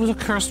told you it was a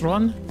cursed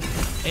run.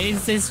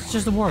 It's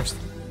just the worst.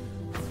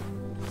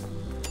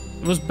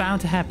 It was bound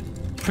to happen.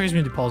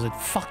 Prismium deposit.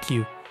 Fuck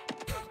you.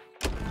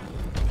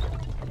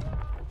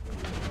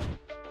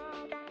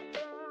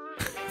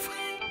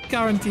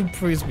 guaranteed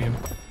premium.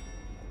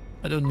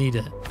 I don't need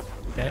it.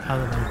 Okay, I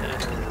don't need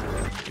that.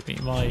 Give me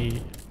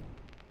my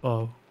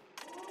bow.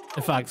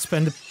 In fact,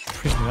 spend the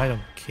premium. I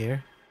don't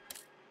care.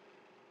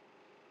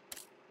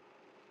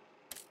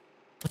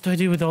 What do I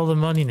do with all the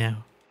money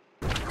now?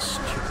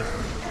 Stupid.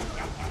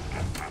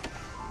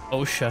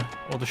 OSHA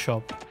or the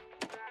shop.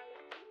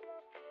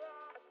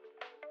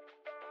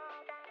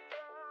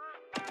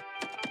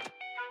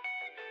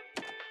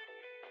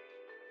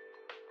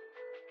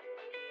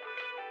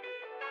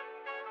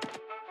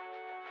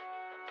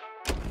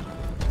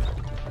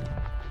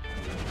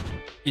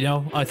 You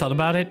know, I thought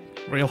about it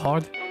real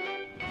hard.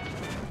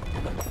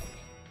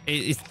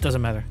 It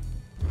doesn't matter.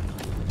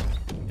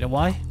 You know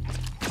why?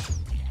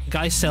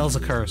 Guy sells a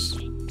curse.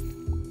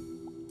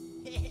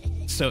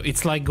 So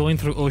it's like going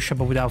through OSHA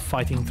but without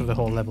fighting through the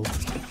whole level.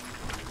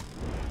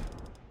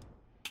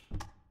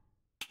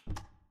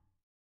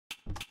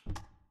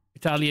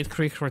 Retaliate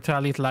Crick,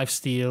 Retaliate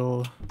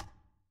Lifesteal.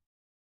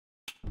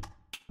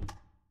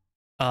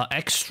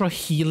 Extra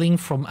healing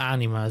from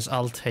animas,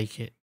 I'll take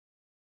it.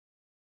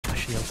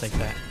 Actually, I'll take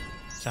that.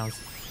 Sounds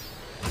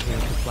like a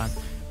really good plan.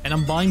 And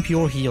I'm buying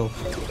Pure Heal.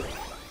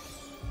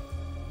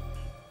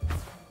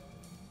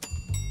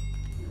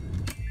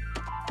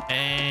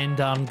 And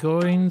I'm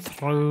going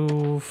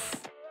through...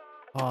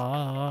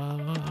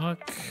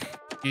 Fuck.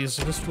 Is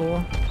this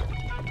floor?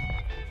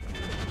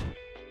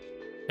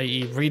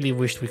 I really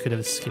wished we could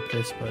have skipped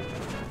this, but...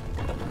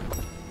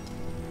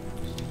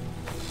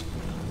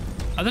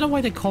 I don't know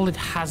why they call it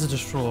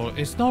hazardous floor.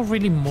 It's not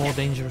really more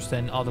dangerous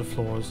than other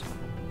floors.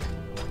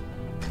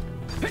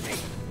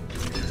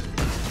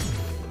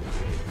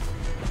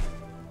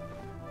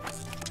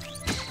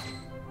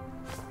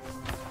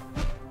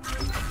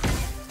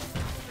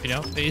 You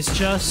know, it's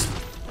just...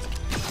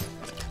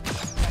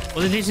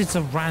 What it is, it's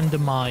a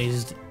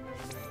randomized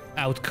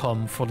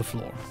outcome for the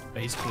floor,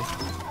 basically.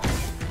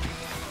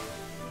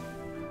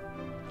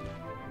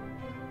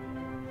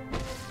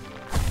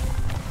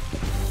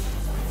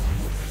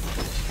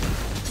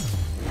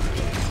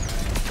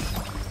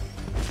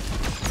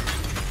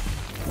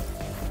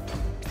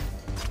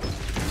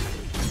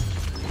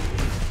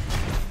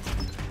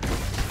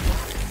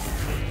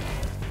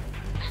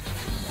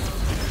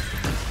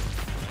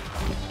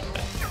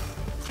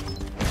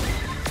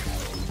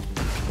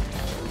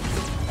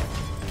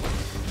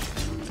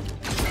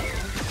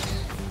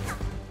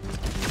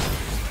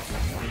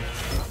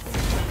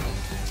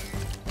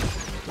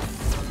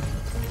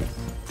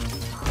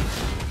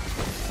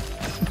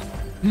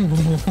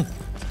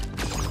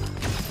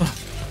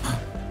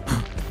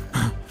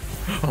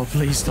 Oh,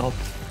 please stop.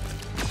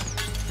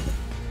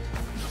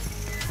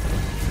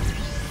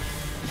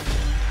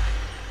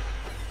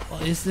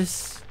 What is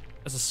this?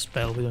 As a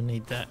spell, we don't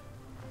need that.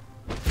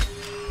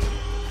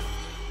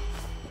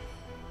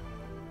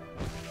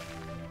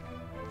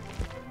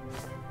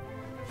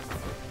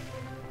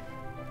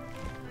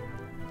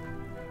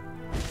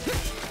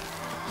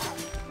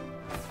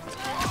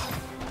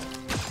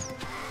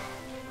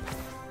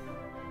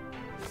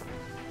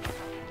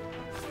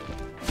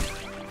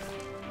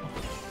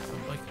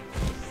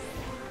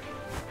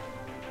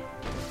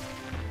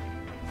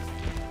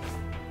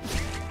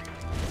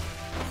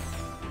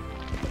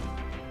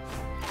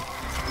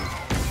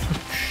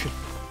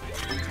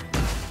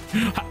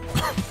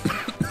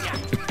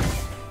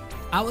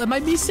 Am I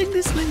missing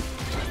this link?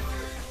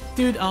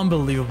 Dude,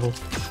 unbelievable.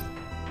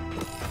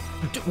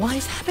 Dude, what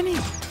is happening?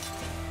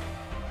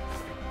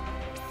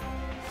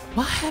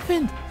 What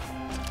happened?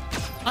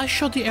 I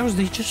shot the arrows,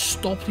 they just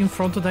stopped in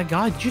front of that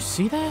guy. Did you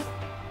see that?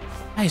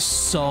 That is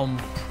some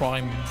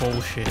prime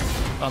bullshit.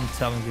 I'm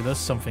telling you, there's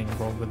something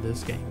wrong with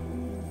this game.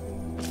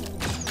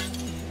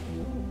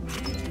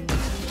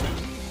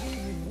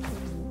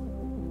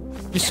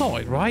 You saw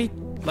it, right?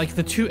 Like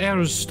the two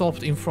arrows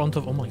stopped in front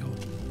of... Oh my god.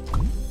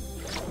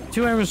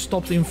 Two arrows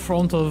stopped in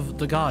front of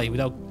the guy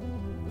without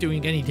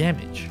doing any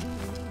damage.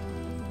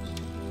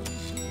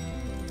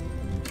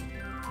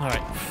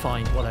 Alright,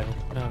 fine, whatever.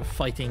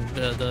 Fighting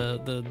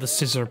the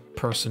scissor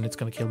person, it's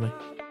gonna kill me.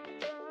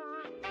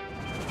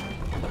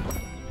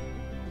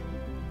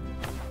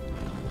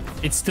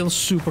 It's still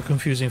super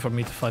confusing for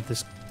me to fight the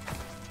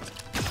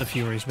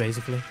Furies,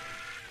 basically.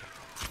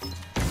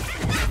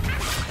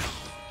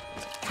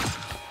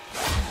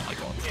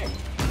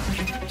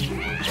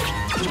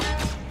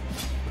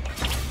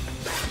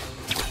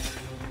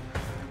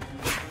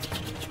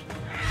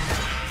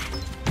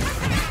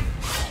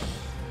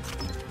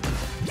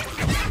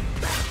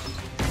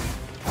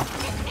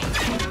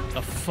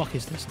 Fuck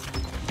is this?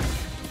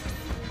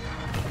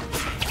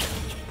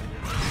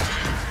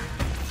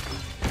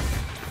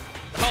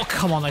 Oh,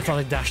 come on, I thought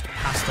I dashed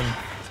past him.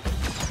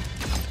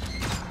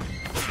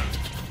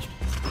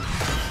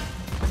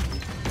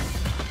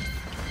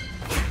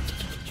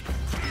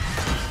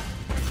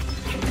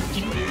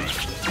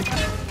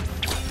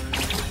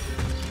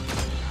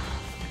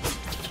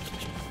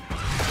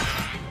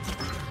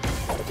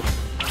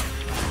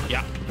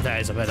 Yeah, that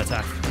is a bad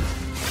attack.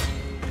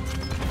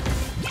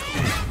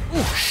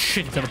 Oh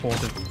shit, he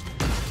teleported.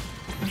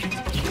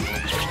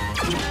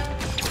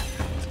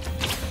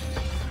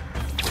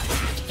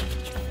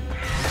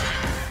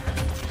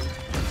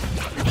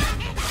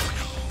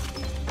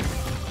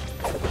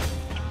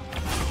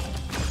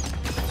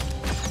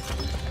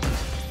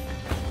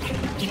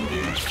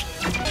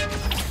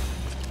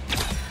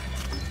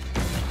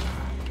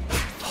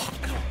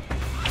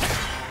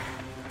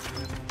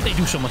 They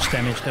do so much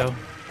damage though.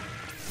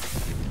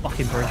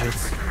 Fucking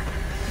Bridgets.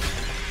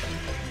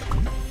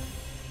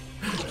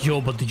 Yo,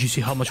 but did you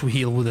see how much we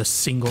heal with a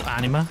single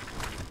anima?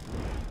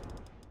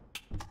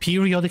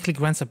 Periodically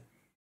grants a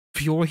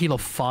pure heal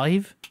of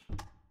 5.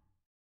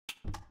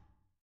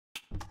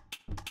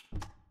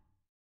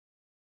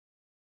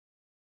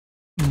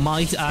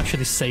 Might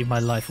actually save my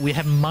life. We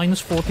have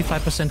minus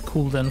 45%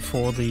 cooldown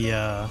for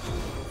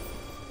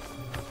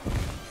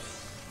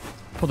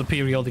the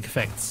periodic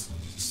effects.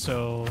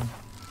 So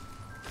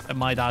that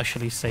might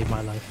actually save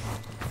my life.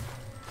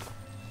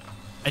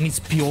 And it's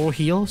pure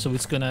heal, so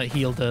it's gonna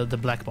heal the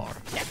black bar.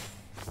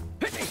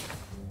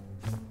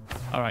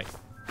 Alright.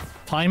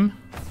 Time.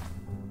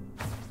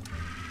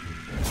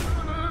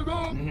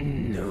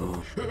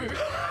 No.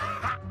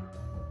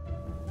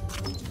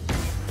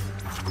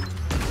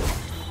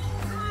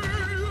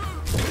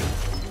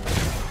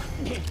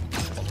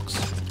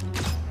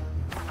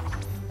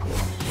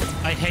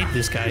 I hate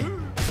this guy.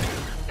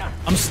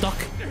 I'm stuck.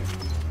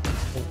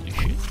 Holy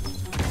shit.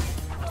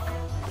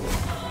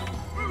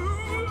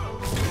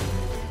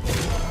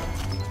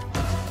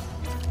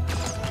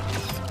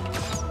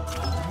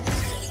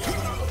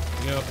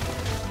 Yep.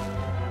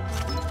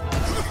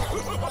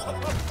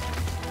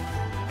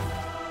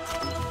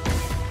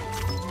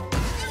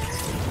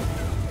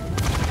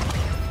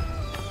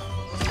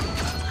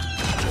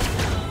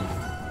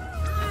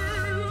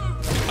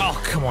 Oh,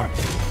 come on.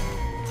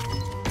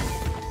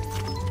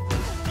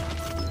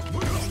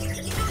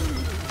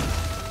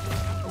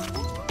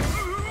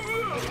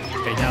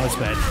 Okay, now it's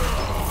bad.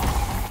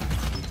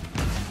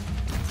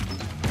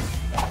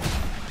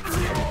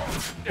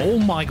 Oh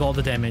my god,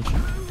 the damage.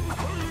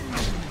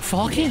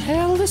 Fucking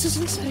hell, this is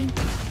insane.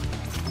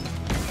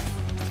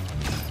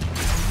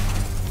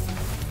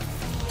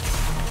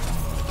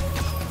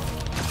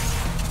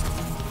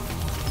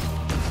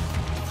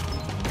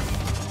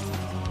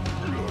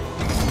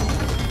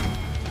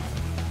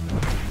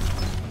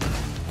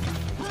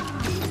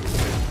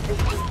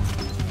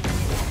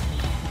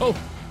 Oh.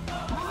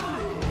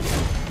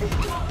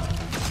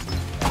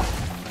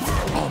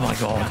 Oh my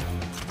god.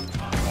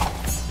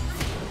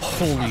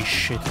 Holy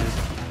shit, dude.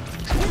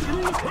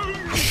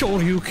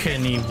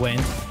 Shoryuken he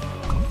went.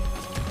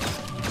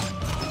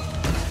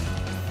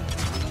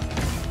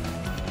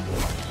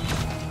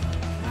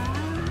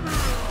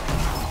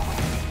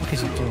 What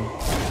is he doing?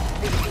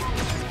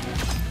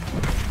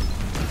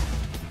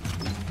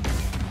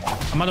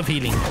 I'm out of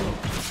healing.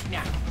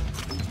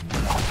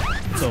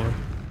 It's over.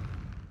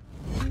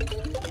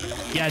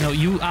 Yeah, no,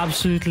 you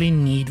absolutely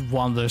need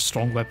one of those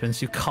strong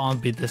weapons. You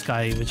can't beat this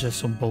guy with just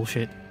some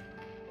bullshit.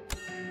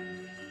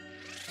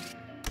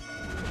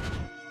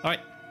 Alright.